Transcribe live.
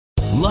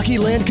Lucky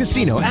Land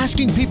Casino,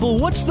 asking people,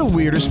 what's the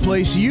weirdest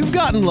place you've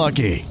gotten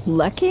lucky?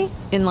 Lucky?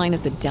 In line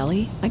at the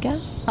deli, I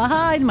guess?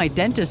 Aha, in my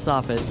dentist's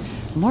office.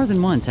 More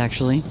than once,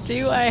 actually.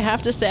 Do I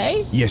have to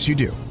say? Yes, you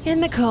do. In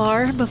the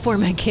car before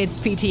my kids'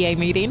 PTA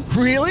meeting.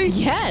 Really?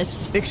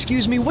 Yes.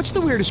 Excuse me, what's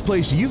the weirdest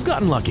place you've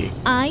gotten lucky?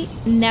 I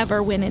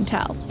never win and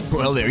tell.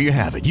 Well, there you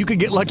have it. You can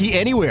get lucky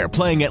anywhere,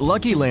 playing at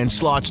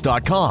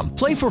LuckyLandSlots.com.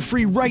 Play for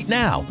free right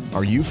now.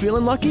 Are you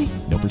feeling lucky?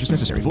 No purchase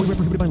necessary. Void where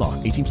prohibited by law.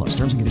 18 plus.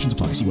 Terms and conditions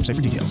apply. See website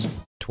for details.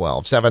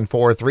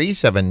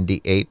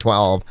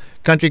 12-743-7812.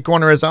 Country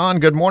Corner is on.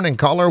 Good morning.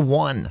 Caller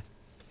 1.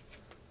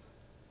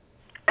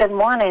 Good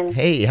morning.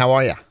 Hey, how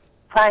are you?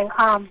 Fine.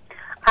 I'm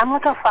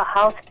looking for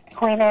house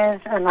cleaners,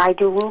 and I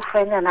do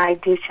roofing, and I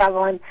do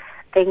shoveling.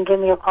 They can give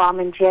me a call. I'm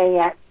in Jay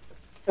at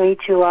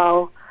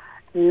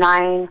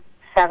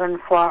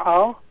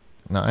 320-9740.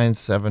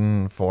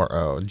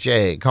 9740.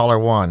 Jay, caller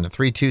 1,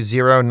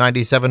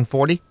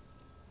 320-9740.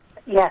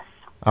 Yes.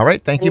 All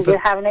right, thank you.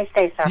 Have a nice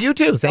day, sir. You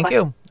too, thank Bye.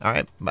 you. All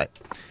right, bye.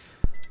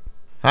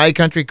 Hi,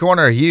 Country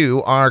Corner.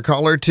 You are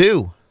caller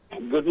 2.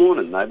 Good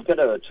morning. I've got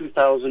a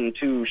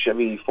 2002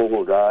 Chevy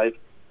 4-wheel drive,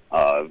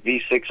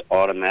 V6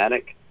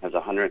 automatic, has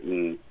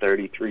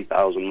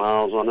 133,000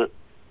 miles on it.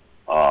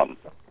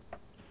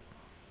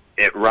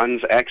 It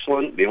runs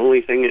excellent. The only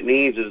thing it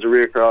needs is the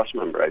rear cross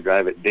member. I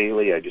drive it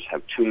daily. I just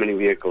have too many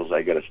vehicles.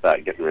 I got to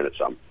start getting rid of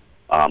some.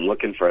 I'm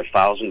looking for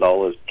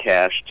 $1,000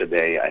 cash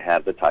today. I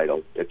have the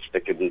title. It's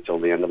sticking until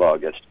the end of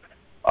August.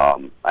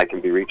 I can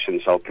be reached in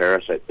South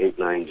Paris at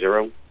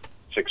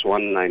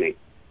 890-6198.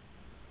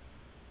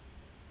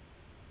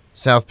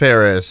 South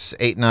Paris,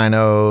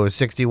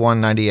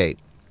 890-6198.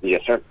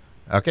 Yes, sir.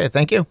 Okay,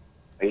 thank you.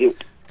 Thank you.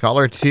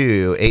 Caller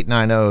 2,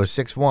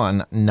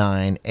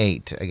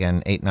 890-6198.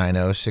 Again,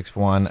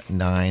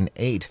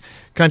 890-6198.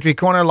 Country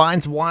Corner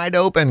lines wide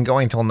open,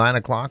 going till 9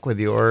 o'clock with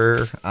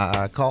your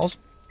calls.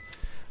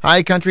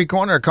 Hi, Country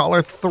Corner,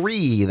 caller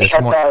 3 this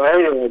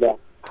morning.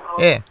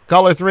 Yeah,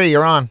 caller 3,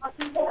 you're on.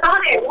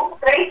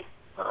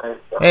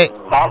 Hey.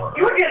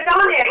 You were just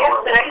on there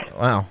yesterday.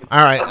 Wow.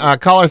 All right,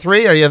 caller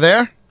 3, are you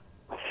there?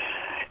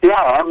 Yeah,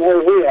 I'm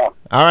right here.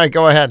 All right,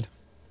 go ahead.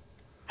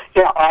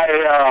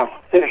 Yeah,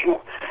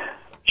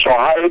 so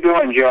how you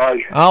doing,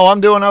 George? Oh,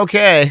 I'm doing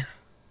okay.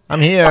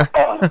 I'm here.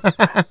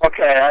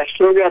 Okay, I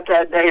still got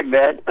that day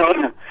bed,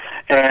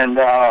 and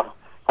I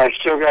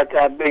still got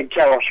that big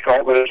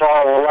telescope, but it's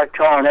all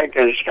electronic.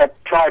 It's got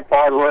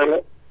tripod with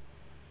it.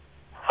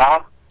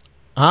 Huh?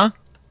 Huh?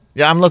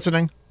 Yeah, I'm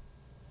listening.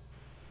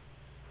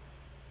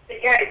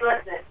 Yeah, he's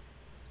listening.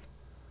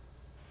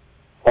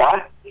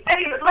 What? He said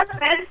he was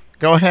listening.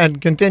 Go ahead,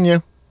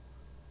 continue.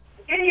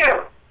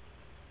 Continue.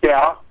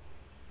 Yeah.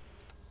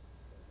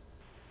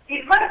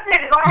 He's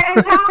listening. Go ahead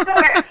and tell him to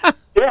it.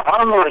 Yeah,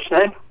 I'm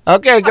listening.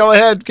 Okay, go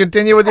ahead.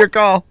 Continue with your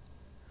call.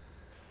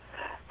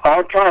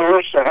 I'm trying to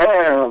listen to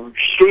her.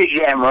 She's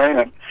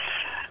yammering.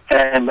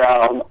 And,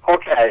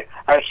 okay,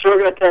 I still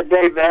got that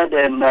day bed,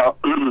 and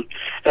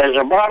there's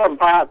a bottom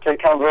part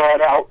that comes right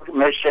out,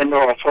 mixed into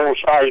a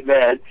full-size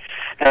bed.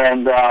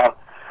 And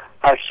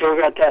I still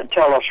got that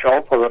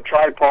telescope with a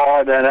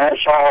tripod, and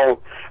that's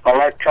all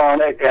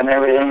electronic and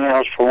everything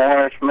else. For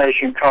more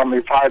information, call me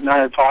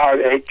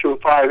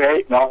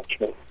 595-8258 in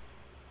Oxford.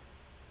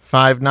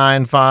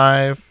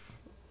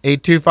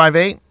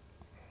 595-8258?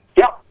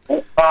 Yep,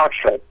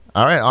 Oxford.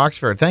 All right,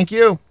 Oxford. Thank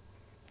you.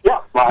 Yeah,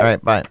 bye. All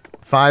right, bye.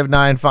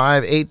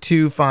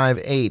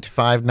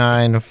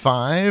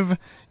 595-8258.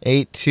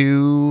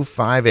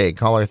 595-8258.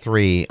 Caller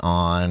 3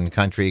 on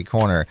Country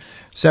Corner.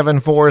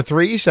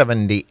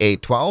 743-7812.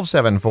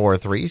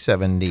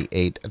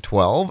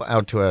 743-7812.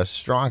 Out to a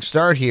strong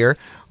start here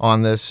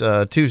on this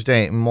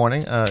Tuesday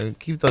morning.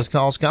 Keep those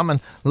calls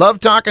coming. Love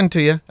talking to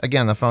you.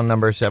 Again, the phone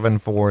number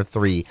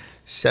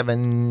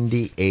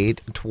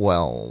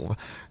 743-7812.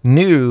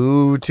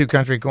 New to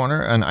Country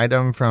Corner, an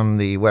item from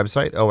the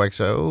website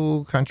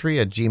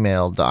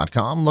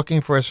oxocountry@gmail.com.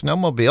 Looking for a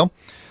snowmobile.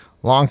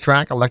 Long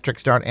track, electric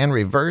start and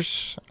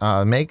reverse.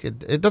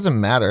 It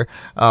doesn't matter.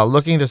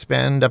 Looking to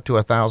spend up to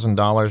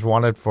 $1,000.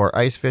 Wanted for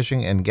ice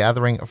fishing and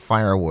gathering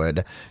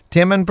firewood.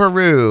 Tim in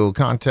Peru.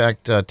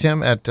 Contact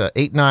Tim at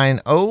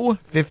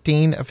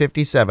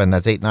 890-1557.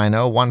 That's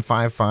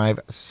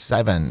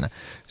 890-1557.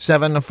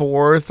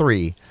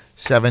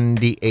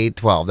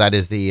 743-7812. That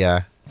is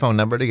the phone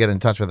number to get in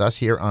touch with us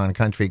here on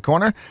Country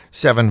Corner.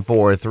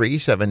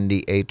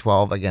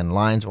 743-7812. Again,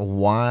 lines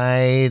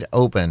wide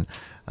open.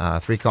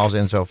 3 calls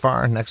in so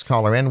far. Next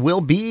caller in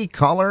will be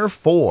caller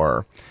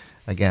 4.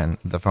 Again,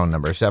 the phone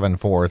number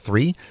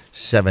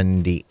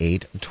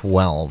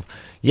 743-7812.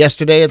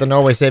 Yesterday at the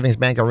Norway Savings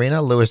Bank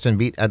Arena, Lewiston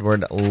beat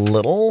Edward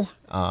Little.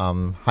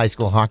 High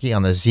school hockey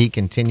on the Z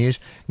continues.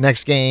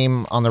 Next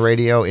game on the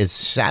radio is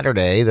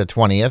Saturday, the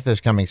 20th,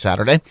 this coming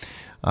Saturday.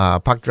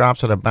 Puck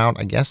drops at about,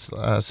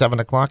 7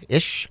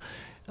 o'clock-ish.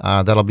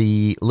 That'll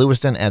be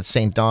Lewiston at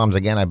St. Dom's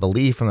again, I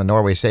believe, from the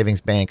Norway Savings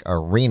Bank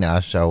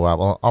Arena. So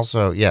we'll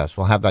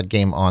have that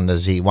game on the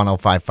Z,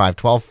 105.5,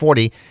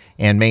 1240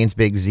 and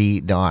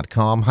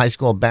mainsbigz.com. High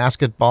school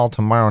basketball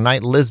tomorrow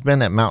night,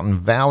 Lisbon at Mountain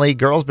Valley.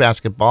 Girls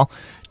basketball,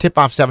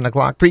 tip-off 7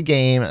 o'clock,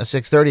 pregame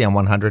 6:30 on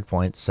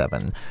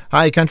 100.7.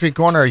 Hi, Country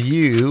Corner,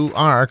 you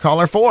are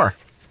caller 4.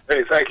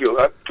 Hey, thank you.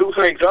 Two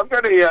things. I've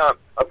got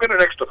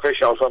an extra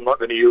fish house I'm not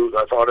going to use.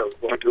 I thought I was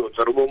going to. It's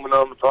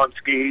aluminum. It's on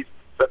skis.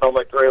 Sitting on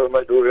my trailer,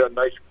 my door.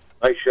 Nice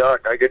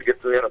shark. I get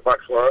 $300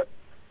 for it.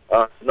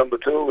 Number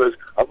 2 is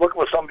I'm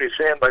looking for somebody to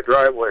sand my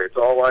driveway. It's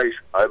all ice.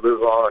 I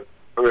live on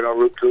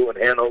Route 2 in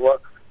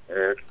Hanover,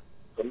 and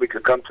somebody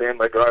could come sand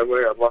my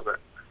driveway. I'd love it.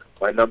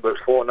 My number is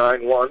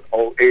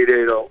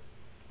 491-0880.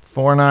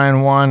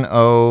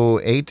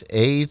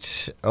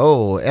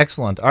 491-0880.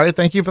 Excellent. All right,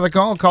 thank you for the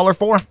call. Caller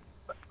 4.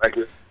 Thank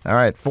you. All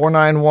right,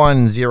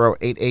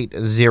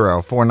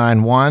 491-0880.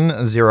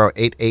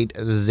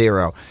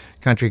 491-0880.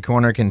 Country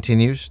Corner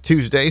continues.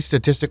 Tuesday,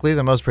 statistically,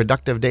 the most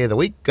productive day of the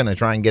week. Going to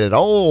try and get it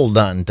all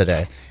done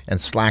today. And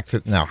slack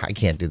through. No, I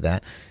can't do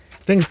that.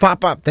 Things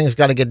pop up. Things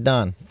got to get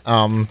done.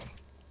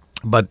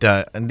 But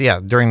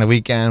during the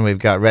weekend, we've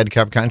got Red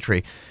Cup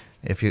Country.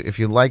 If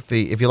you like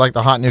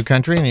the hot new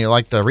country and you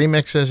like the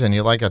remixes and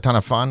you like a ton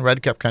of fun,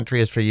 Red Cup Country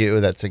is for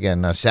you. That's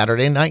again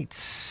Saturday night,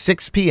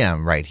 6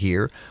 p.m. right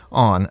here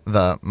on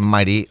the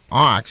Mighty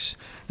Ox.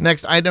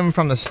 Next item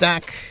from the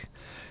stack.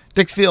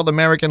 Dixfield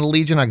American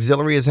Legion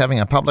Auxiliary is having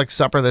a public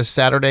supper this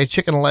Saturday.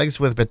 Chicken legs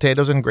with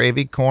potatoes and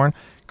gravy, corn,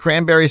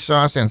 cranberry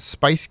sauce, and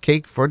spice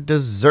cake for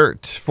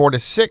dessert. 4 to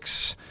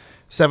 6.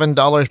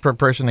 $7 per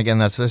person. Again,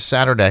 that's this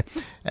Saturday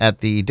at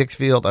the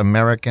Dixfield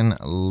American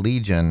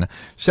Legion.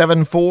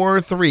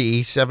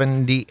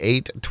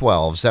 743-7812.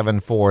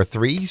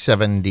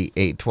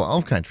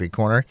 743-7812. Country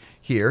Corner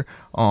here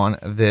on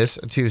this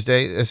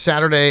Tuesday.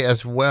 Saturday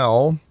as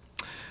well,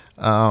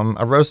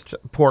 a roast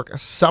pork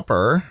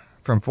supper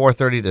from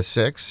 4:30 to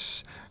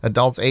 6.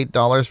 Adults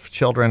 $8, for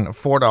children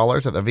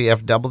 $4 at the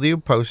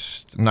VFW,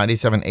 Post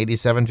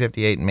 9787,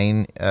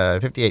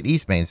 58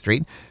 East Main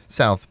Street,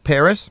 South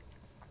Paris.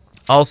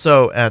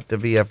 Also at the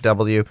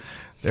VFW,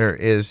 there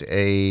is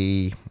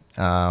a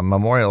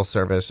memorial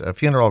service, a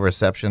funeral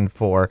reception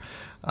for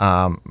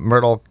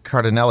Myrtle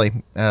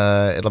Cardinelli.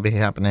 It'll be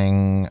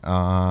happening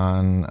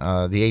on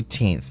the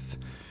 18th.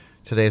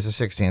 Today is the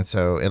 16th,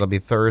 so it'll be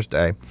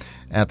Thursday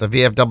at the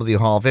VFW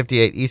Hall,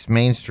 58 East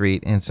Main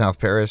Street in South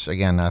Paris.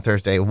 Again,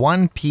 Thursday,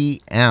 1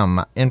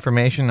 p.m.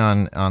 Information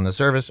on the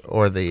service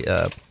or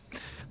the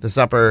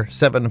supper,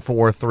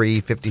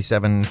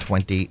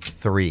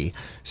 743-5723.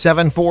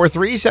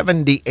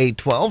 743-7812.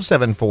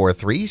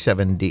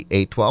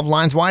 743-7812.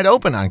 Lines wide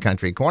open on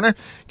Country Corner.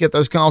 Get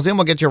those calls in.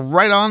 We'll get you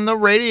right on the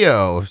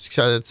radio.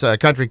 It's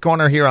Country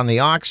Corner here on the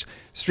Ox.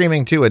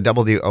 Streaming too at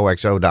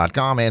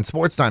WOXO.com and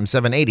SportsTime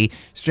 780.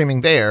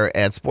 Streaming there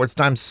at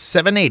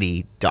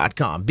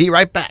SportsTime780.com. Be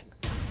right back.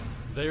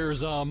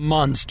 There's a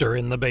monster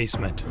in the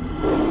basement.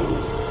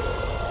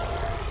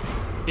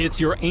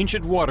 It's your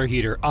ancient water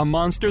heater, a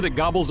monster that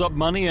gobbles up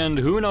money and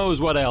who knows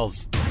what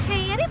else.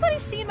 Hey, anybody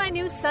seen my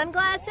new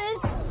sunglasses?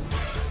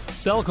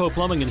 Selco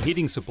Plumbing and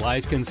Heating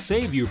Supplies can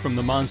save you from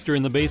the monster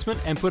in the basement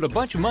and put a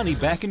bunch of money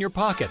back in your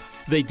pocket.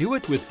 They do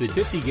it with the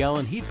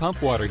 50-gallon heat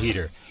pump water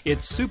heater.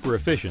 It's super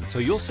efficient, so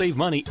you'll save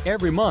money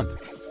every month.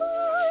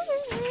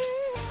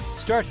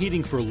 Start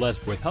heating for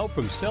less with help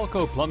from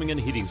Selco Plumbing and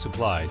Heating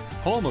Supplies,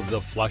 home of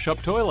the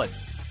flush-up toilet.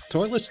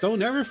 Toilets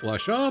don't ever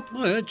flush up.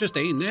 Well, it just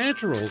ain't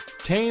natural.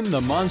 Tame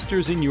the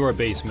monsters in your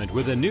basement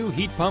with a new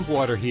heat pump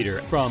water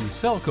heater from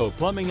Selco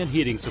Plumbing and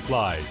Heating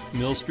Supplies,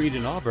 Mill Street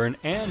in Auburn,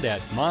 and at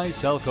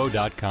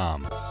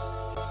myselco.com.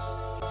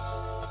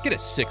 Get a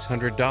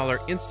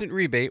 $600 instant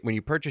rebate when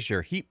you purchase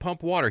your heat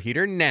pump water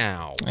heater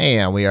now.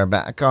 And we are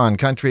back on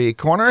Country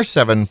Corner,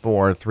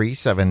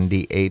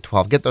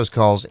 743-7812. Get those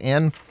calls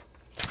in.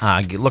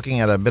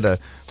 Looking at a bit of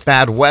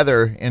bad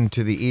weather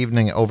into the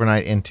evening,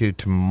 overnight into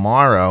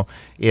tomorrow.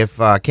 If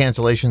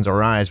cancellations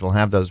arise, we'll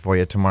have those for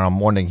you tomorrow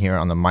morning here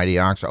on the Mighty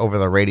Ox, over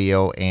the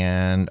radio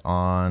and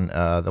on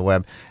the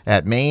web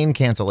at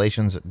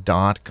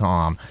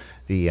maincancellations.com.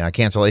 The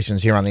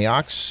cancellations here on the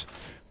Ox,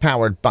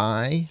 powered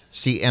by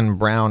CN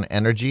Brown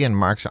Energy and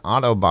Mark's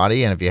Auto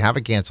Body. And if you have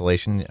a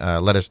cancellation,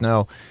 let us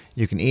know.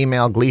 You can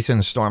email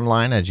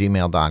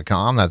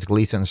GleasonStormline@gmail.com. That's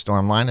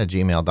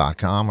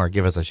GleasonStormline@gmail.com. Or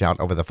give us a shout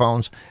over the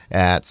phones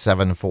at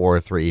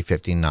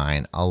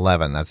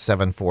 743-5911. That's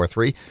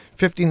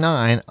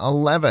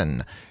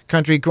 743-5911.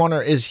 Country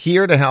Corner is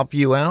here to help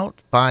you out.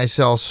 Buy,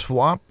 sell,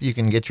 swap. You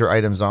can get your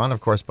items on, of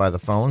course, by the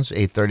phones,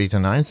 8:30 to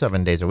 9,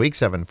 7 days a week,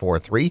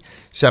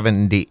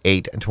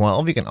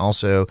 743-7812. You can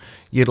also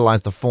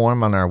utilize the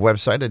form on our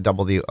website at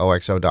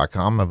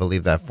WOXO.com. I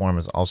believe that form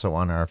is also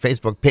on our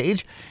Facebook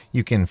page.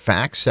 You can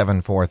fax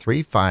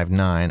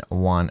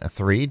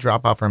 743-5913.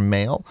 Drop off or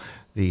mail.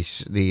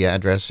 The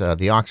address,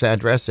 the Ox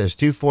address is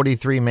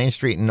 243 Main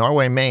Street,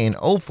 Norway, Maine,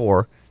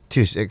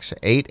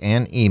 04268,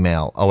 and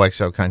email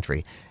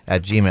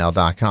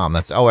oxocountry@gmail.com.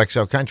 That's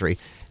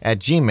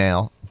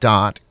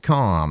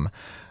oxocountry@gmail.com.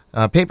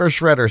 Paper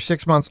shredder,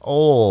 6 months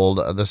old.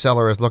 The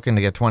seller is looking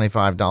to get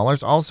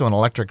 $25. Also an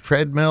electric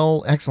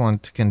treadmill,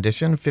 excellent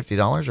condition,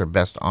 $50, or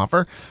best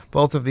offer.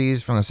 Both of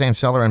these from the same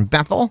seller in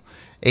Bethel,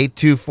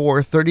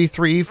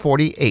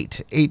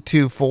 824-3348.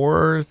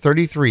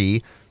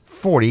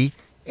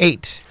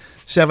 824-3348.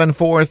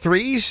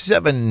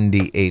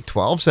 743-7812.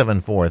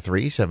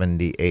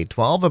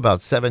 743-7812. About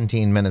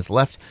 17 minutes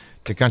left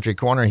to Country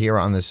Corner here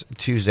on this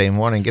Tuesday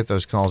morning. Get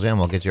those calls in.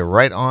 We'll get you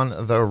right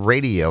on the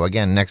radio.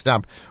 Again, next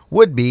up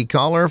would be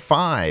caller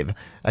 5.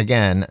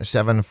 Again,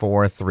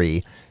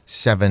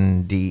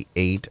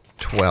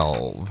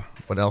 743-7812.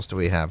 What else do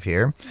we have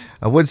here?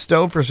 A wood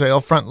stove for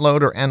sale, front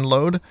load or end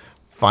load.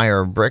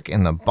 Fire brick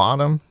in the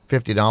bottom,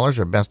 $50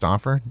 or best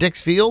offer.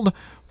 Dixfield,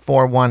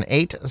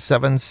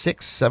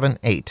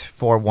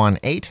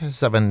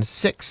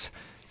 418-7678.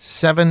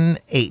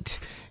 418-7678.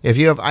 If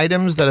you have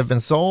items that have been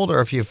sold, or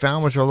if you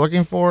found what you're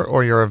looking for,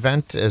 or your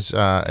event is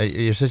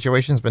your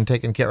situation's been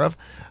taken care of,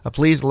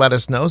 please let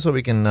us know so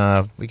we can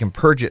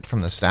purge it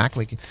from the stack.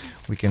 We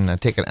can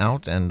take it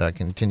out and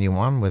continue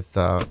on with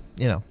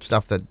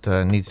stuff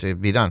that needs to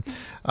be done.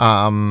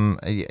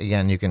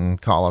 Again, you can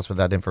call us with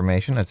that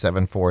information at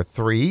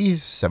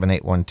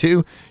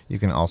 743-7812. You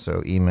can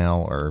also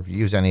email or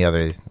use any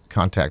other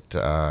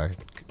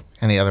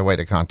way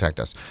to contact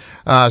us.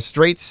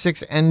 Straight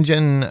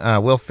 6-engine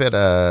will fit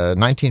a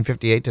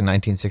 1958 to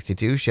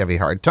 1962 Chevy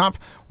hardtop.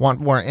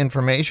 Want more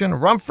information?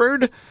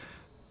 Rumford,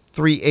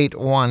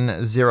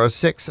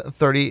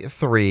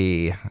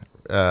 381-0633.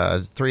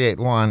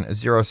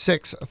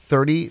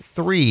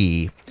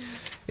 381-0633.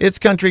 It's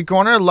Country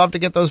Corner. Love to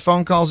get those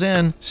phone calls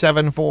in.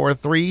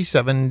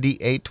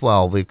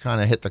 743-7812. We've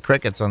kind of hit the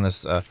crickets on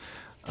this on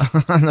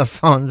the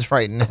phones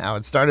right now.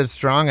 It started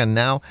strong, and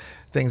now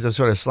things have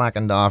sort of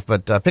slackened off,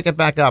 but pick it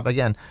back up.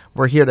 Again,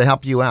 we're here to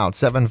help you out.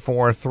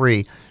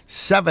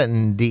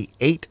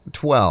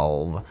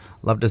 743-7812.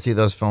 Love to see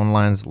those phone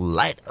lines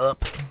light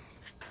up.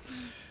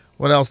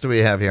 What else do we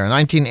have here? A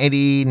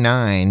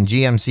 1989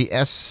 GMC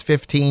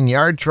S15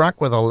 yard truck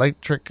with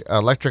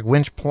electric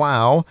winch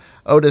plow.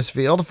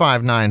 Otisfield,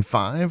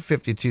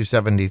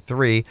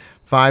 595-5273.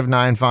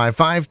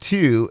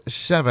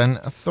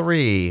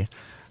 595-5273.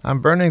 I'm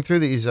burning through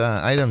these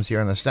items here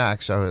in the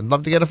stack, so I'd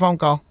love to get a phone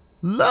call.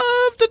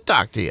 Love to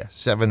talk to you.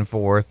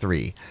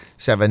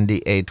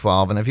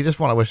 743-7812. And if you just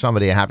want to wish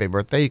somebody a happy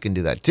birthday, you can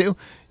do that too.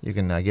 You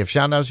can give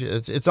shout outs.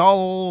 It's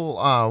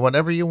all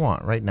whatever you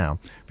want right now.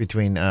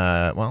 Between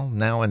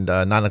now and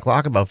 9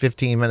 o'clock, about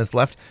 15 minutes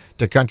left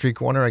to Country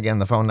Corner. Again,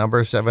 the phone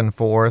number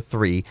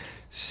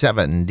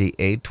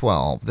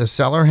 743-7812. The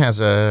seller has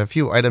a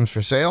few items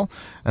for sale.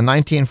 A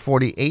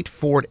 1948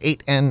 Ford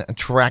 8N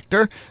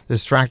tractor.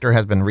 This tractor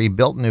has been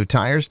rebuilt. New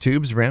tires,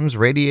 tubes, rims,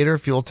 radiator,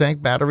 fuel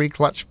tank, battery,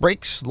 clutch,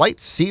 brakes,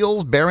 lights,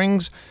 seals,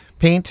 bearings,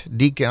 paint,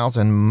 decals,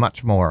 and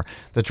much more.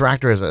 The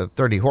tractor is a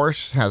 30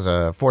 horse, has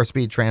a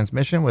 4-speed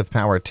transmission with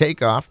power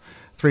takeoff,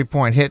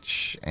 3-point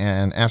hitch,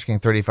 and asking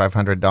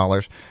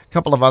 $3,500. A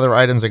couple of other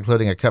items,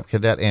 including a Cup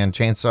Cadet and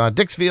chainsaw.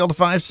 Dixfield,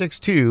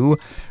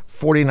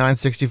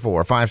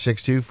 562-4964.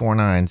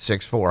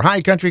 562-4964.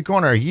 Hi, Country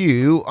Corner.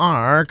 You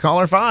are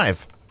caller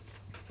 5.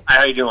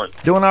 How you doing?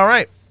 Doing all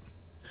right.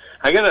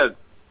 I got a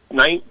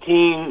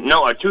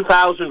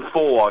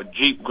 2004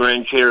 Jeep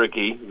Grand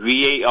Cherokee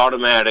V8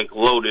 automatic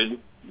loaded.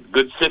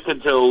 Good sick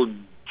until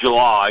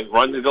July.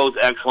 Run to goes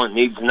excellent.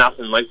 Needs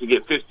nothing. Like to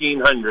get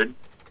 $1,500.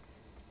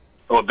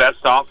 Or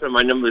best offer.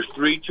 My number is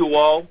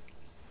 320-5132.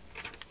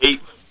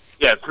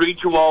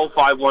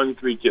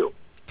 320-5132.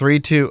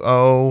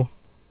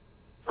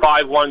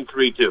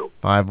 320-5132.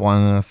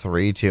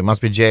 5132.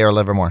 Must be Jay or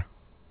Livermore.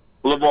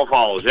 Livermore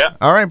follows, yeah.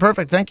 All right,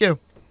 perfect. Thank you.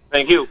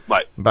 Thank you.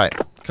 Bye. Bye.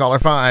 Caller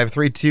 5,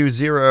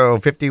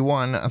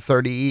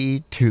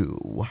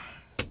 320-5132.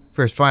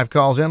 First 5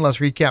 calls in. Let's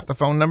recap the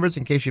phone numbers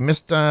in case you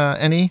missed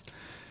any.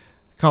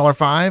 Caller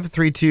 5,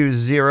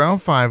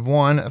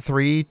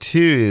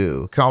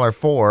 320-5132. Caller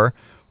 4,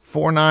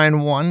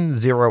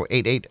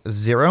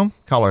 491-0880.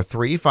 Caller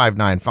 3,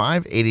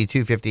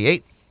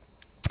 595-8258.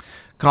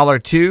 Caller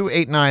 2,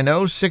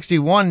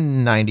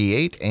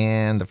 890-6198.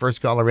 And the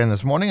first caller in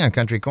this morning on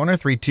Country Corner,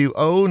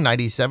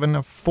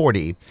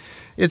 320-9740.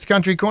 It's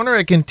Country Corner.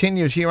 It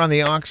continues here on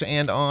the Aux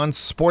and on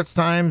Sports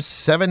Times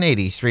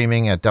 780,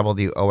 streaming at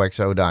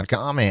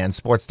WOXO.com and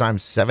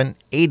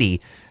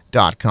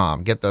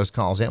SportsTimes780.com. Get those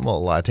calls in.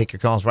 We'll take your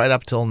calls right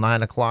up till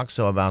 9 o'clock,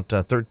 so about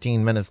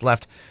 13 minutes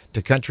left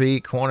to Country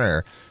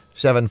Corner.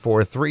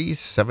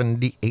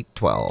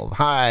 743-7812.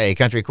 Hi,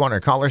 Country Corner.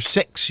 Caller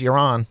 6, you're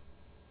on.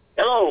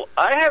 Hello.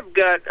 I have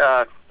got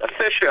a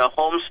Fisher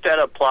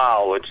Homesteader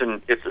plow. It's a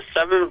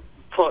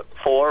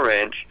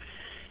 7'4"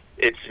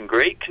 It's in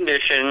great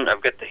condition.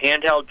 I've got the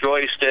handheld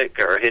joystick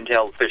or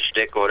handheld fish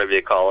stick or whatever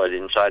you call it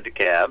inside the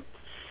cab.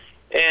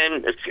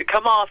 And it's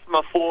come off from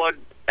a Ford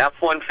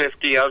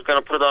F-150. I was going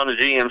to put it on a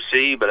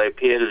GMC, but I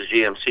appeared as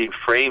GMC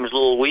frame's a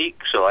little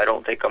weak, so I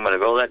don't think I'm going to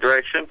go that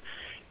direction.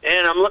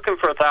 And I'm looking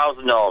for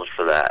 $1,000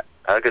 for that.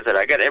 Like I said,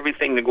 I got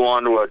everything to go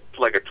on to a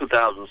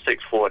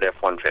 2006 Ford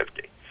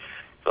F-150.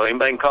 So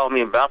anybody can call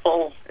me in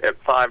Bethel at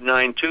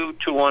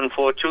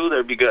 592-2142.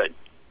 That'd be good.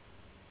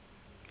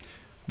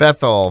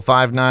 Bethel,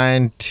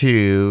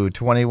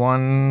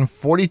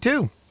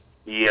 592-2142.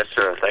 Yes,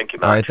 sir. Thank you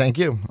much. All right, thank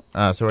you.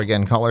 So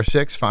again, caller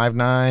 6,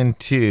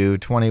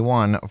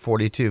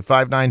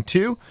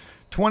 592-2142.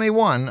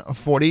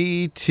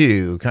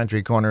 592-2142.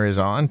 Country Corner is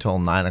on till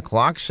 9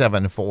 o'clock,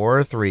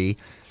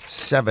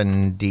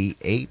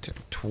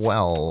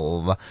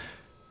 743-7812.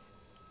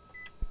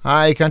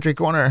 Hi, Country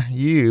Corner.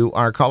 You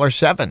are caller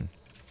 7.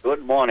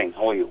 Good morning.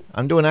 How are you?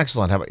 I'm doing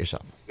excellent. How about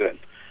yourself? Good.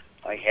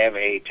 I have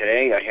a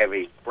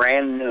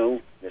brand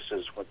new, this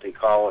is what they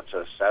call, it's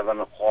a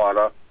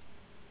 7/4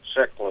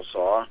 circular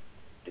saw.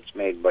 It's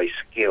made by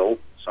Skill.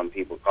 Some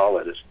people call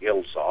it a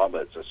skill saw,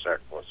 but it's a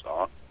circular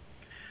saw.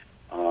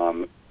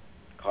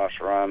 Costs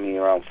around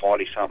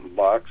 $40-something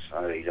bucks.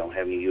 I don't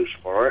have any use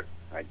for it.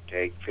 I'd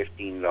take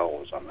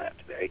 $15 on that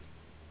today.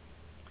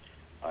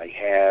 I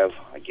have,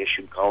 I guess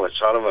you'd call it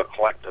sort of a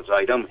collector's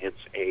item. It's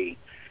a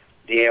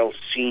Dale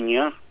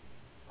Senior.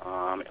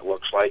 It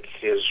looks like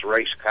his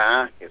race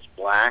car. It's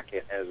black.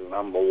 It has a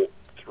number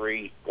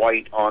 3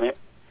 white on it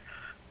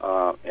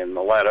in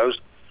the letters.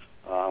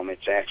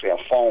 It's actually a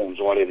phone's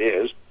what it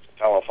is. It's a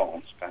telephone.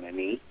 It's kind of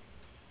neat.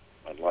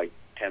 I'd like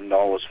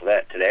 $10 for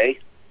that today.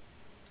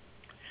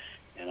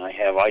 And I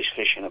have ice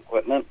fishing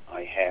equipment.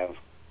 I have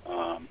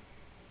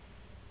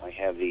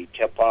the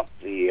tip up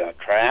the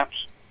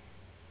traps.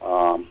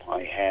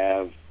 I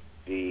have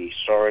the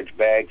storage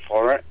bag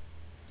for it.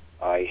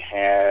 I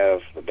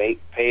have the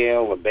bait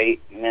pail, the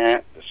bait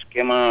net, the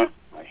skimmer.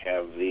 I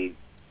have the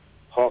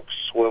hooks,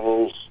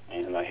 swivels,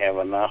 and I have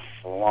enough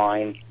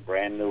line,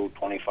 brand new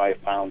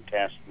 25-pound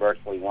test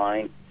Berkeley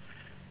line,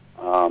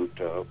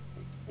 to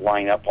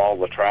line up all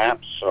the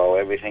traps, so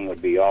everything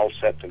would be all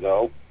set to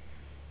go.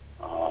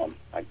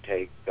 I'd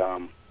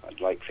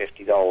like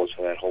 $50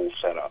 for that whole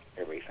setup,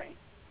 everything.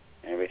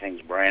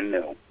 Everything's brand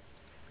new.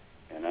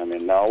 And I'm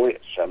in Norway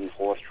at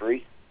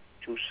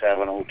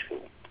 743-2702.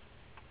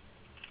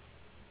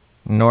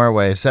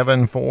 Norway,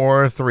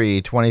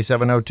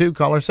 743-2702.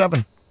 Caller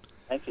 7.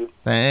 Thank you.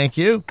 Thank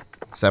you.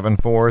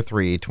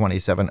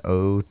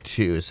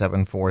 743-2702.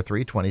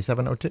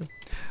 743-2702.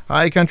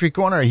 Hi, Country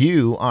Corner.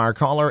 You are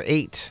caller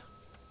 8.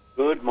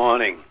 Good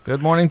morning.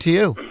 Good morning to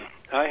you.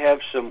 I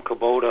have some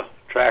Kubota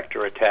tractor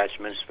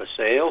attachments for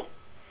sale.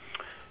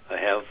 I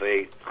have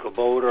a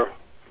Kubota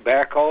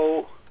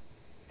backhoe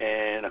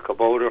and a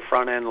Kubota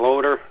front-end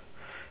loader.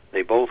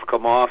 They both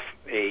come off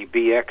a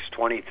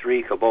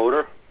BX23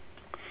 Kubota.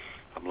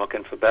 I'm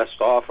looking for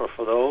best offer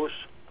for those.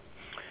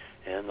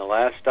 And the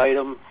last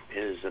item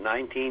is a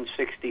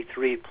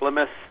 1963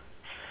 Plymouth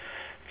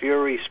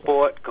Fury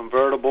Sport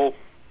convertible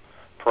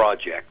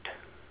project.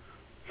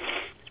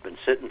 It's been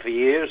sitting for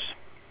years.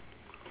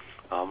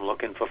 I'm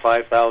looking for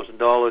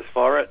 $5,000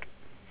 for it.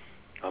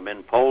 I'm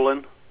in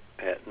Poland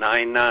at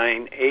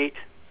 998.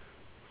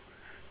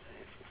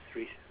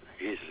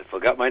 Jesus, I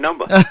forgot my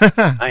number.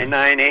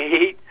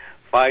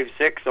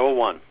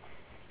 998-5601.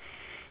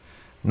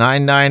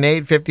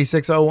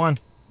 998-5601.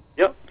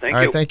 Yep, thank you.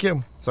 All right, thank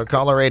you. So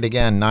caller 8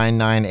 again,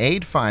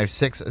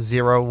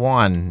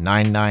 998-5601.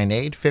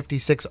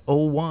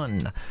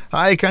 998-5601.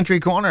 Hi, Country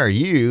Corner.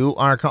 You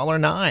are caller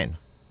 9.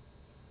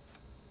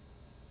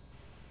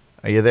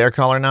 Are you there,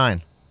 caller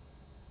 9?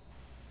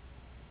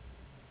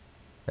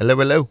 Hello,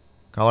 hello.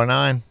 Caller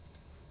 9.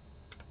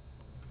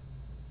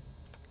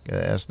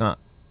 Guess not.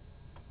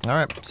 All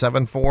right,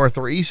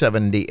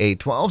 743-7812,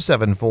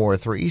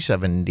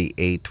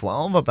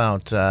 743-7812.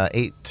 About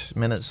 8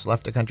 minutes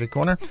left to Country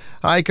Corner.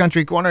 Hi,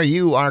 Country Corner.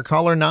 You are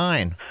caller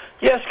 9.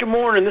 Yes, good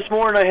morning. This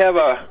morning I have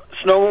a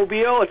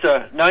snowmobile. It's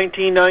a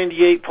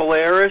 1998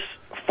 Polaris,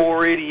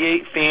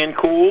 488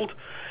 fan-cooled.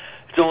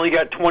 It's only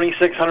got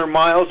 2,600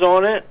 miles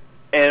on it,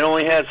 and it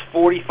only has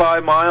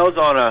 45 miles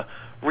on a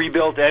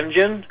rebuilt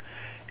engine,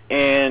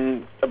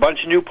 and a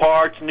bunch of new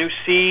parts, new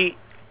seat,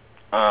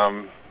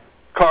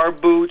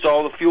 carb boots,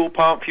 all the fuel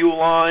pump, fuel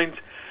lines,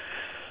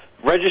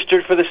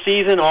 registered for the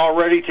season, all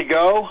ready to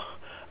go.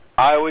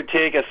 I would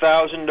take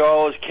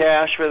 $1,000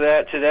 cash for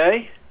that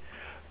today,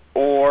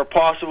 or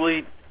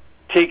possibly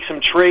take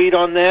some trade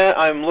on that.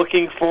 I'm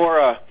looking for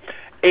a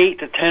 8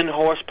 to 10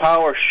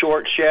 horsepower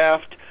short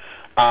shaft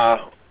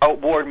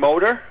outboard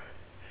motor.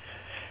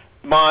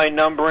 My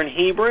number in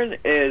Hebron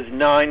is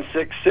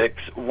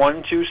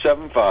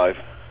 966-1275.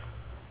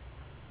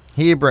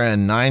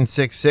 Hebron,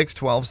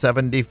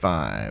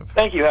 966-1275.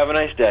 Thank you. Have a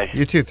nice day.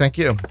 You too. Thank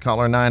you.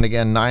 Caller 9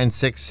 again,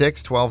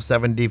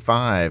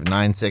 966-1275.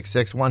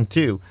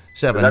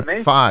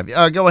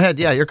 966-1275. Go ahead.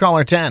 Yeah, you're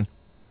caller 10.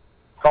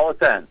 Caller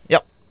 10.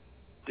 Yep.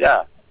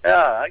 Yeah.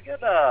 I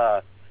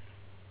got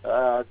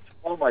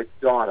for my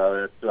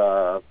daughter. It's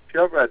a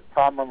purebred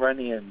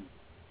Pomeranian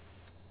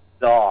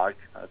dog.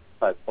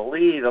 I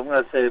believe, I'm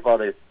going to say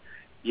about a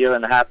year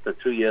and a half to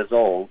 2 years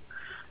old.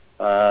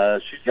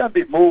 She's going to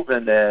be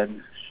moving,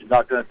 and she's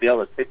not going to be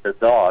able to take the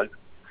dog.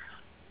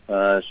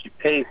 She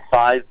pays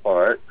 $5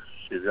 for it.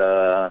 She's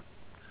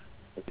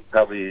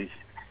probably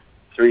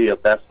 $3 your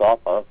best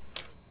offer.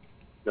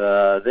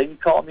 They can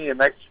call me in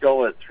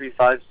Mexico at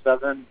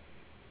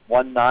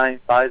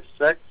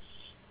 357-1956,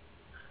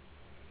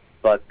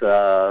 but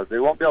they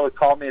won't be able to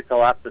call me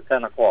until after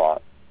 10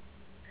 o'clock.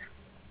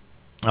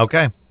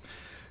 Okay.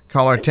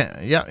 Caller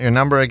 10. Yeah, your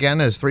number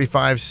again is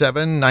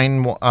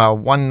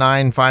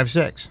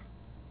 357-1956.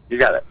 You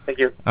got it. Thank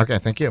you. Okay,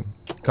 thank you.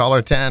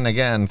 Caller 10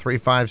 again,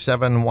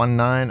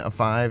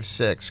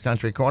 357-1956.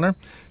 Country Corner,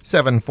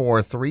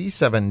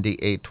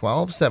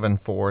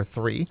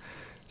 743-7812,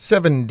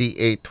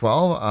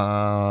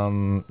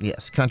 743-7812.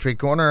 Yes, Country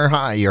Corner.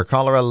 Hi, you're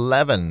caller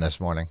 11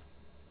 this morning.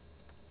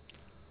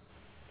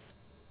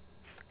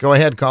 Go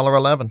ahead, caller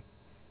 11.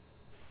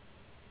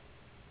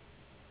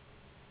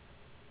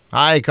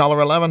 Hi, caller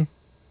 11.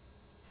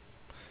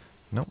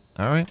 Nope.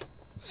 All right.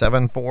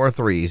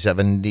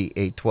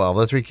 743-7812.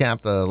 Let's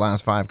recap the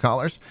last 5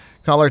 callers.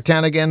 Caller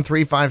 10 again,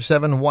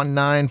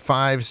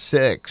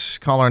 357-1956.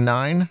 Caller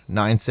 9,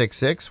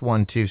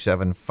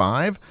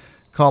 966-1275.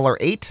 Caller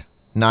 8,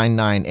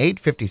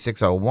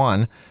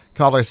 998-5601.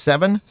 Caller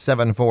 7,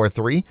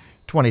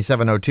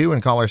 743-2702.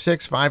 And caller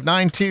 6,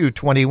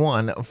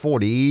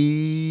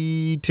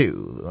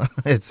 592-2142.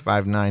 It's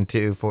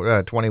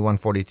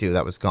 592-2142.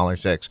 That was caller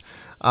 6.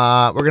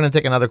 We're going to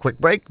take another quick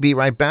break. Be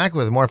right back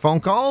with more phone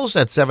calls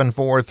at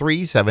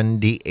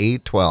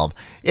 743-7812.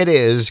 It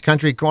is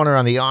Country Corner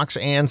on the Ox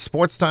and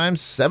Sports Time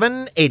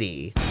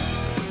 780.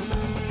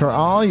 For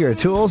all your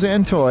tools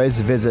and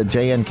toys, visit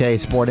J&K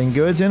Sporting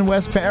Goods in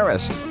West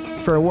Paris.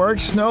 For work,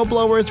 snow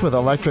blowers with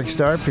electric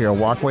start for your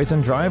walkways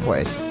and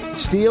driveways.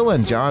 Steel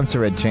and John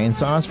Surratt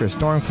chainsaws for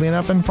storm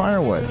cleanup and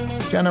firewood.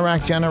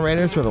 Generac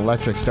generators with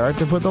electric start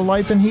to put the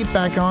lights and heat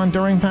back on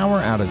during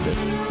power outages.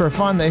 For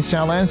fun, they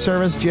sell and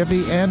service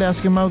Jiffy and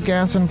Eskimo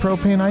gas and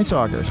propane ice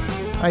augers,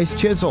 ice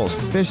chisels,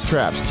 fish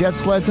traps, jet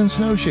sleds, and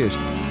snowshoes.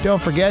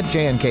 Don't forget,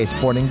 J&K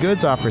Sporting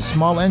Goods offers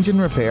small engine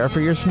repair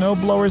for your snow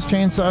blowers,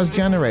 chainsaws,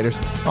 generators,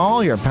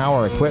 all your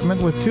power equipment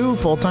with 2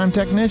 full-time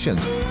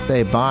technicians.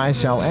 They buy,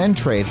 sell, and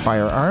trade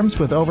firearms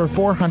with over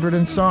 400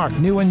 in stock,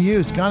 new and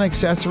used gun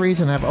accessories,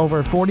 and have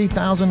over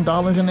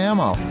 $40,000 in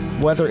ammo.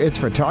 Whether it's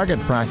for target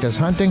practice,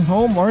 hunting,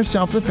 home, or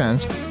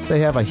self-defense, they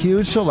have a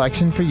huge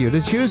selection for you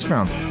to choose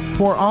from.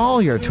 For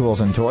all your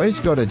tools and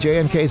toys, go to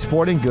J&K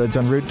Sporting Goods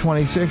on Route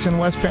 26 in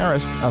West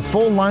Paris, a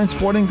full-line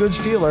sporting goods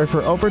dealer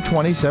for over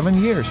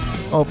 27 years.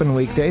 Open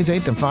weekdays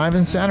 8 to 5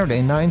 and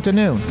Saturday 9 to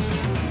noon.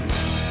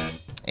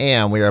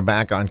 And we are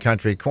back on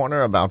Country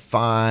Corner, about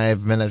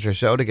 5 minutes or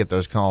so to get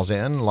those calls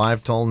in.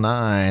 Live till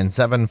 9,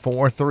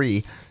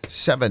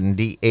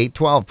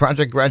 743-7812.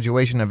 Project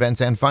graduation events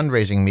and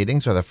fundraising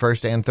meetings are the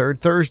first and third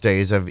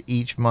Thursdays of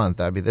each month.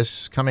 That'll be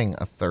this coming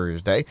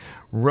Thursday.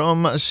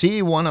 Room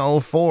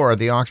C104 at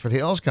the Oxford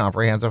Hills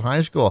Comprehensive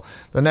High School.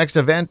 The next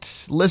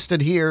event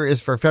listed here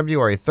is for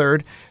February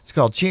 3rd. It's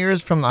called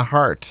Cheers from the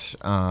Heart.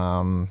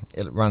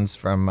 It runs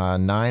from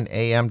 9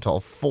 a.m. till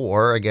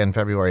 4, again,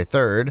 February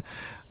 3rd.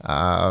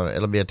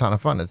 It'll be a ton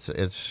of fun.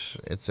 It's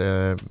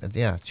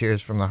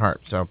cheers from the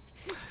heart. So,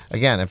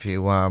 again, if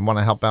you want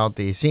to help out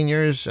the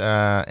seniors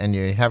and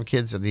you have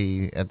kids at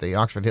the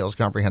Oxford Hills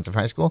Comprehensive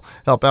High School,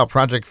 help out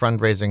project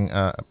fundraising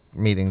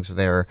meetings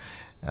there.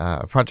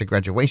 Project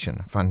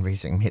graduation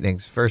fundraising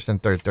meetings, first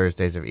and third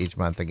Thursdays of each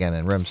month, again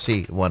in room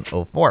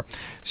C104.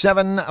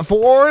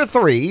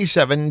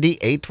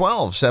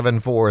 743-7812.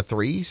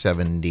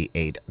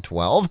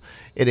 743-7812.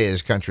 It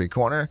is Country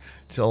Corner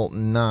till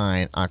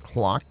 9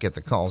 o'clock. Get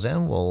the calls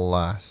in. We'll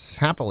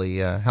happily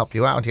help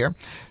you out here.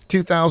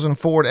 2000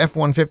 Ford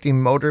F-150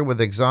 motor with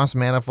exhaust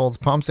manifolds,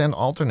 pumps, and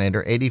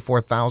alternator,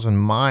 84,000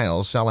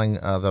 miles, selling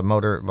the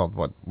motor,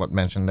 well, what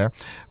mentioned there,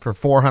 for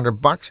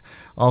 $400.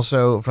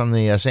 Also from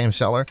the same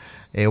seller,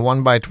 a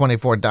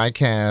 1x24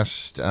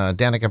 die-cast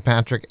Danica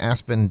Patrick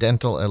Aspen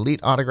Dental Elite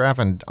autograph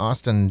and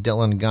Austin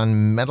Dillon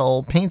Gun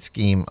metal paint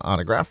scheme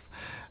autograph.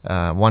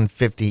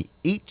 $150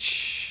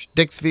 each.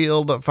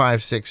 Dixfield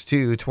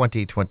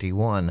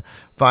 562-2021.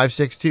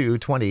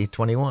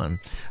 562-2021.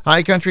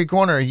 Hi, Country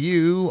Corner.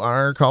 You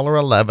are caller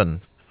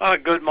 11.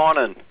 Good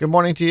morning. Good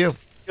morning to you.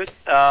 Good.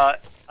 I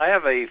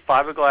have a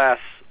fiberglass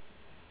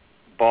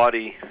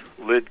body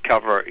lid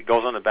cover. It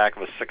goes on the back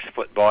of a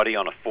 6-foot body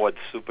on a Ford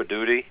Super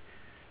Duty.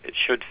 It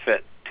should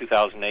fit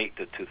 2008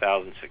 to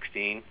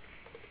 2016,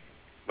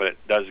 but it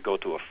does go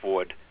to a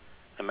Ford.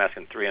 I'm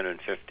asking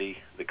 $350.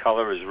 The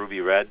color is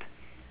ruby red,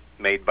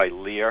 made by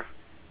Lear.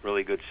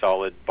 Really good,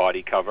 solid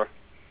body cover,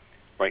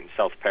 right in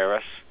South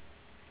Paris.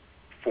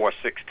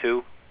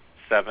 462-7557.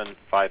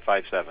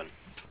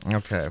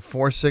 Okay,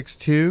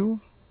 462?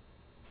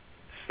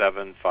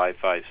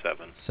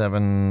 7557.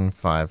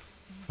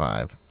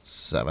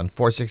 7557.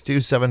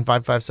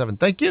 462-7557.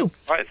 Thank you.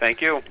 All right,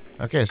 thank you.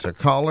 Okay, so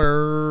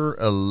caller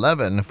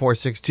 11,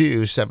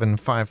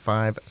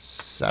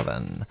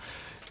 462-7557.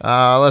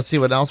 Let's see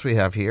what else we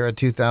have here. A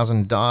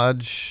 2000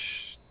 Dodge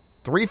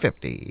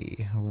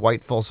 350,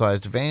 white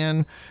full-sized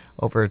van,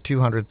 over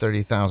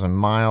 230,000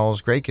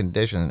 miles. Great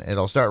condition.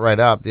 It'll start right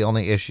up. The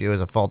only issue is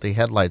a faulty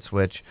headlight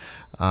switch.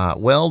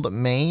 Weld,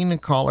 Maine.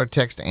 Call or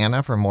text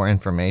Anna for more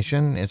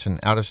information. It's an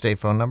out-of-state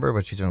phone number,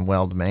 but she's in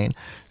Weld, Maine.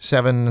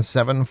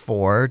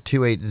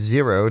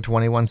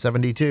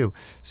 774-280-2172.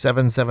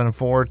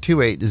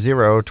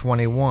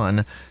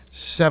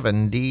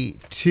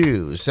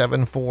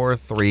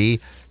 774-280-2172.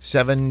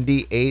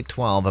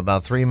 743-7812.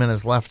 About 3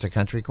 minutes left to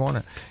Country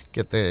Corner.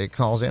 Get the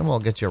calls in. We'll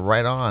get you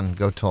right on.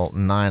 Go till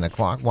 9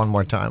 o'clock. One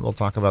more time, we'll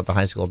talk about the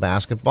high school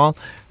basketball.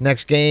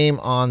 Next game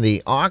on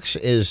the Aux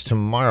is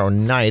tomorrow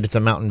night. It's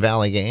a Mountain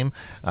Valley game.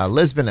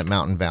 Lisbon at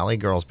Mountain Valley,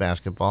 girls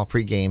basketball.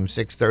 Pre-game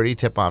 6:30,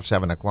 tip-off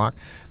 7 o'clock.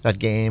 That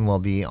game will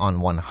be on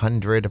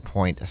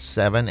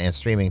 100.7 and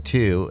streaming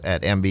too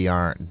at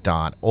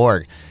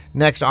mbr.org.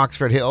 Next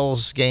Oxford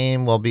Hills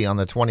game will be on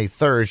the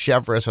 23rd.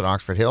 Cheverus at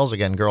Oxford Hills.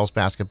 Again, girls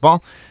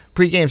basketball.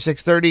 Pre-game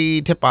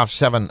 6:30, tip-off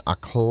 7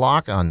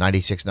 o'clock on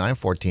 96.9,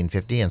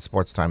 1450, and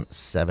Sports Time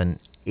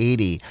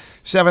 780.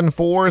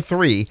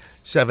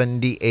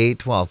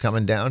 743-7812.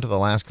 Coming down to the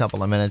last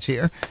couple of minutes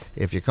here.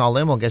 If you call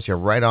in, we'll get you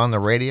right on the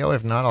radio.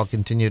 If not, I'll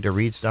continue to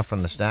read stuff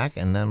from the stack,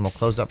 and then we'll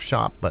close up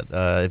shop. But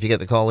if you get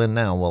the call in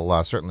now,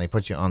 we'll certainly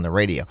put you on the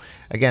radio.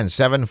 Again,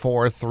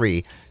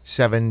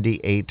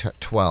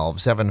 743-7812.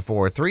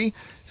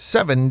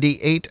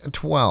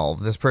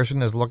 743-7812. This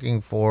person is looking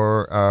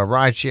for a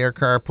rideshare,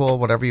 carpool,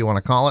 whatever you want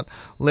to call it.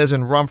 Lives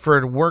in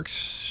Rumford,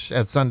 works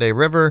at Sunday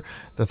River.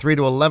 The 3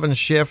 to 11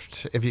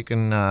 shift, if you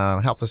can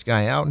help this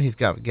guy out. He's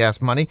got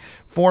gas money.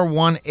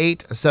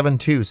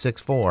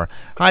 418-7264.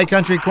 Hi,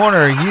 Country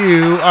Corner.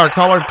 You are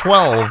caller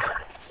 12.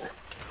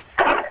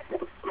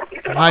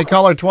 Hi,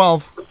 caller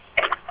 12.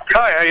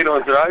 Hi, how you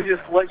doing, sir? I was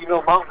just letting you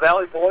know Mountain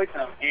Valley boys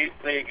have games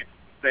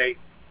they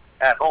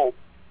at home.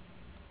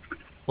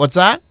 What's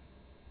that?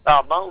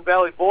 Mountain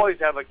Valley boys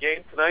have a game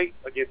tonight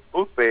against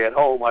Booth Bay at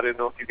home. I didn't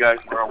know if you guys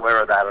were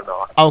aware of that or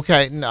not.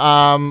 Okay.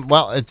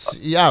 Well,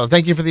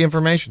 thank you for the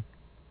information.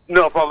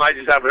 No problem. I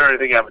just haven't heard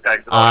anything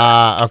advertised.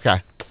 Okay.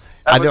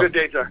 Have a good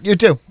day, sir. You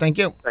too. Thank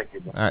you. Thank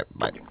you. All right.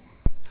 Bye.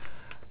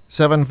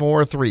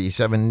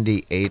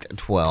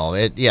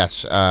 743-7812.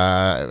 Yes.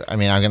 I'm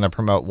going to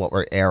promote what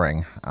we're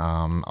airing.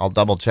 I'll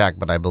double check,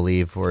 but I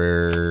believe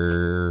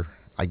we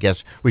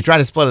try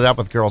to split it up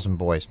with girls and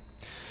boys.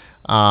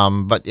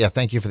 But yeah,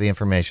 thank you for the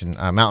information.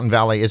 Mountain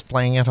Valley is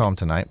playing at home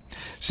tonight.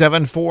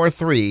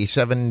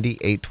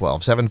 743-7812.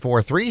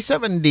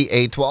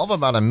 743-7812.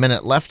 About a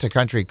minute left to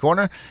Country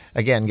Corner.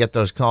 Again, get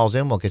those calls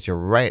in. We'll get you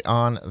right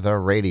on the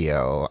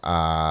radio.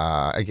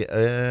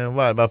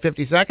 About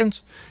 50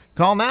 seconds?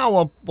 Call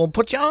now. We'll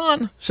put you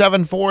on.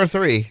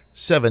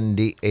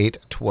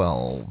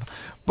 743-7812.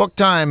 Book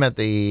time at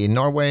the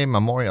Norway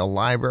Memorial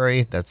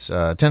Library. That's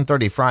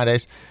 10:30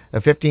 Fridays. A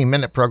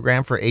 15-minute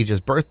program for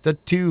ages birth to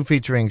 2,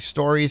 featuring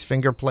stories,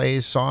 finger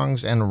plays,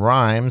 songs, and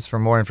rhymes. For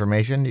more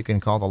information, you can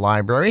call the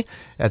library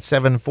at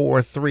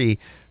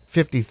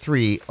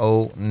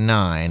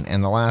 743-5309.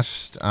 And the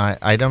last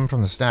item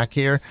from the stack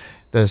here,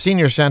 the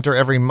Senior Center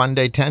every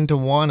Monday 10 to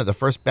 1 at the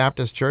First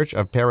Baptist Church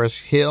of Paris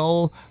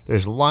Hill.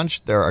 There's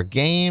lunch, there are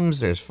games,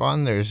 there's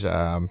fun, there's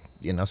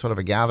sort of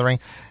a gathering.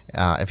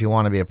 If you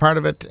want to be a part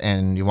of it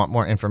and you want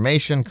more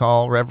information,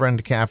 call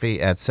Reverend Caffey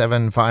at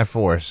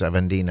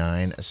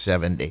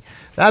 754-7970.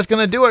 That's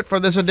going to do it for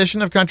this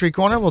edition of Country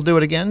Corner. We'll do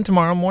it again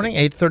tomorrow morning,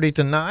 8:30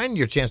 to 9.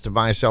 Your chance to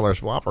buy, sell, or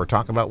swap, or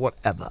talk about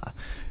whatever.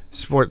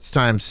 Sports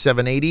Time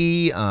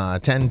 780,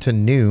 10 to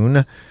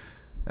noon.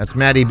 That's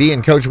Maddie B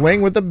and Coach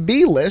Wing with the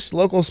B list.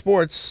 Local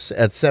sports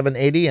at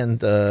 780 and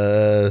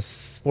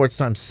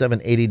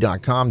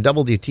sportstime780.com.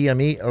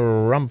 WTME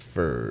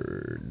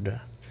Rumford.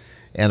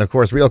 And, of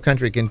course, Real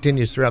Country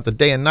continues throughout the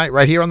day and night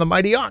right here on the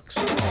Mighty Ox.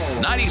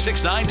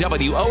 96.9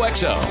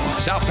 WOXO,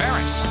 South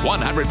Paris.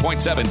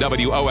 100.7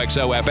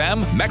 WOXO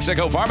FM,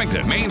 Mexico,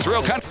 Farmington, Maine's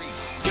Real Country.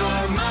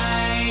 Your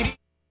mighty.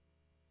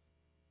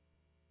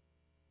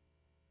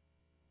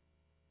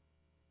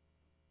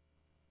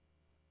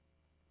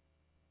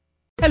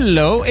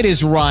 Hello, it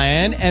is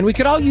Ryan, and we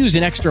could all use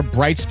an extra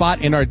bright spot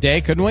in our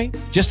day, couldn't we?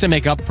 Just to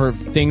make up for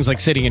things like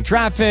sitting in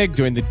traffic,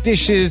 doing the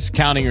dishes,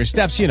 counting your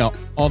steps,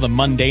 all the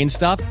mundane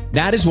stuff.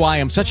 That is why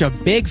I'm such a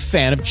big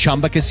fan of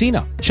Chumba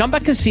Casino. Chumba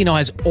Casino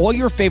has all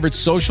your favorite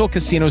social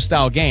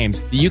casino-style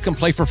games that you can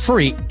play for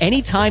free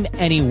anytime,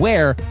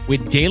 anywhere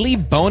with daily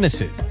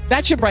bonuses.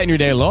 That should brighten your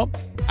day a little.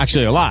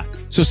 Actually, a lot.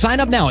 So sign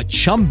up now at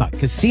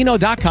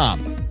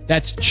ChumbaCasino.com.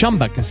 That's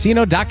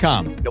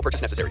ChumbaCasino.com. No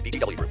purchase necessary.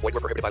 VGW Group. Void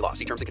where prohibited by law.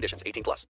 See terms and conditions. 18+.